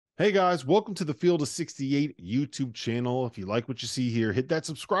Hey guys, welcome to the Field of 68 YouTube channel. If you like what you see here, hit that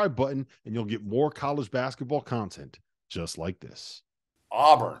subscribe button and you'll get more college basketball content just like this.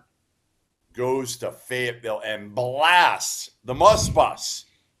 Auburn goes to Fayetteville and blasts the Must Bus.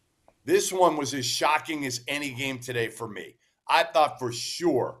 This one was as shocking as any game today for me. I thought for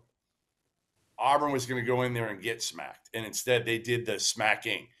sure Auburn was going to go in there and get smacked, and instead they did the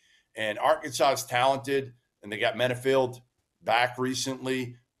smacking. And Arkansas is talented, and they got Menafield back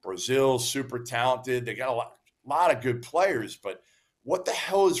recently. Brazil's super talented. They got a lot of good players, but what the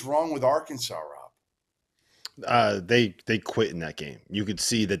hell is wrong with Arkansas, Rob? They quit in that game. You could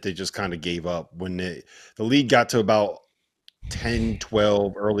see that they just kind of gave up when the lead got to about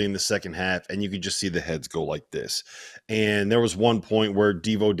 10-12 early in the second half, and you could just see the heads go like this. And there was one point where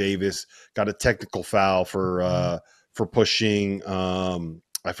Devo Davis got a technical foul for pushing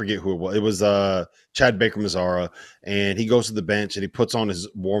I forget who it was. It was Chad Baker-Mazara, and he goes to the bench and he puts on his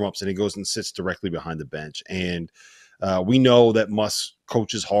warm-ups and he goes and sits directly behind the bench. And we know that Muss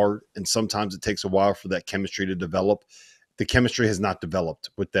coaches hard, and sometimes it takes a while for that chemistry to develop. The chemistry has not developed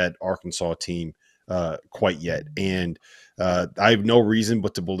with that Arkansas team quite yet. And I have no reason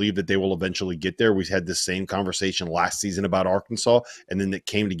but to believe that they will eventually get there. We had the same conversation last season about Arkansas, and then it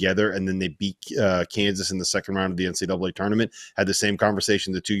came together, and then they beat Kansas in the second round of the NCAA tournament. Had the same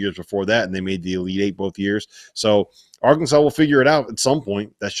conversation the 2 years before that, and they made the Elite Eight both years. So Arkansas will figure it out at some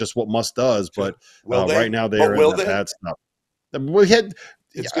point. That's just what Muss does. But right now they are in that bad stuff. We had.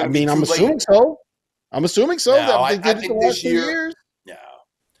 I mean, I'm assuming so. I'm assuming so. No, they did it the last 2 years. No,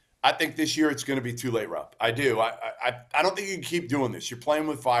 I think this year it's going to be too late, Rob. I do. I don't think you can keep doing this. You're playing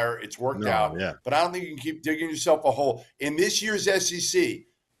with fire. It's worked out. Yeah. But I don't think you can keep digging yourself a hole. In this year's SEC,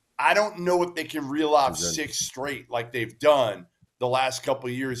 I don't know if they can reel off 6 straight like they've done the last couple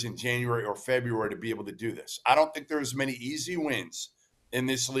of years in January or February to be able to do this. I don't think there's many easy wins in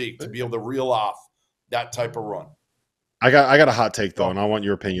this league to be able to reel off that type of run. I got a hot take, though, and I want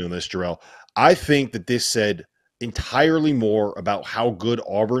your opinion on this, Jerel. I think that this said entirely more about how good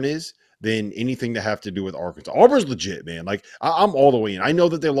Auburn is than anything to have to do with Arkansas. Auburn's legit, man. Like, I'm all the way in. I know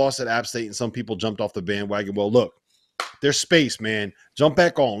that they lost at App State, and some people jumped off the bandwagon. Well, look, there's space, man. Jump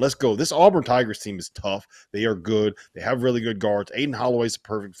back on. Let's go. This Auburn Tigers team is tough. They are good. They have really good guards. Aiden Holloway's a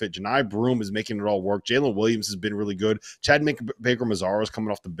perfect fit. Janai Broom is making it all work. Jalen Williams has been really good. Chad Baker-Mazara is coming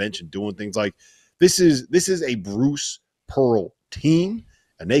off the bench and doing things like this is a Bruce Pearl team,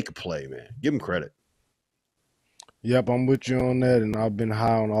 and they could play, man. Give them credit. Yep, I'm with you on that, and I've been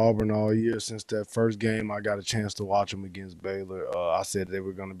high on Auburn all year since that first game. I got a chance to watch them against Baylor. I said they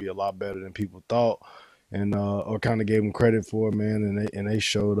were going to be a lot better than people thought, and or kind of gave them credit for it, man. And they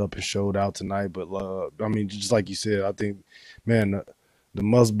showed up and showed out tonight. But I mean, just like you said, I think, man, the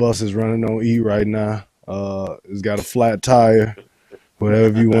Must Bus is running on E right now. It's got a flat tire.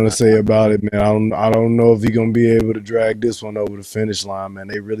 Whatever you want to say about it, man. I don't know if he's gonna be able to drag this one over the finish line, man.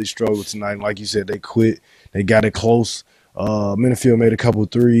 They really struggled tonight. And like you said, they quit. They got it close. Menafield made a couple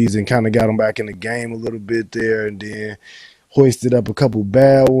threes and kind of got them back in the game a little bit there, and then hoisted up a couple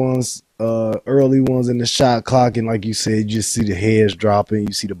bad ones, early ones in the shot clock. And like you said, you just see the heads dropping.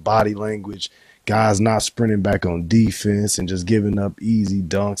 You see the body language. Guys not sprinting back on defense and just giving up easy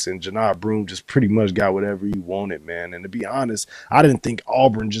dunks. And Janai Broom just pretty much got whatever he wanted, man. And to be honest, I didn't think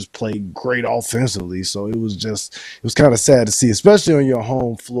Auburn just played great offensively. So it was kind of sad to see, especially on your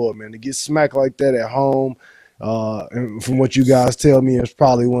home floor, man. To get smacked like that at home. And from what you guys tell me, it's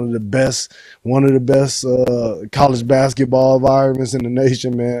probably one of the best college basketball environments in the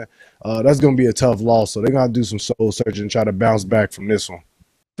nation, man. That's going to be a tough loss. So they're going to do some soul searching and try to bounce back from this one.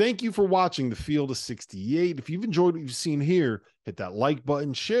 Thank you for watching the Field of 68. If you've enjoyed what you've seen here, hit that like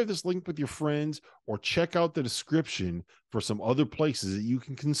button, share this link with your friends, or check out the description for some other places that you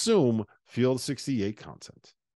can consume Field of 68 content.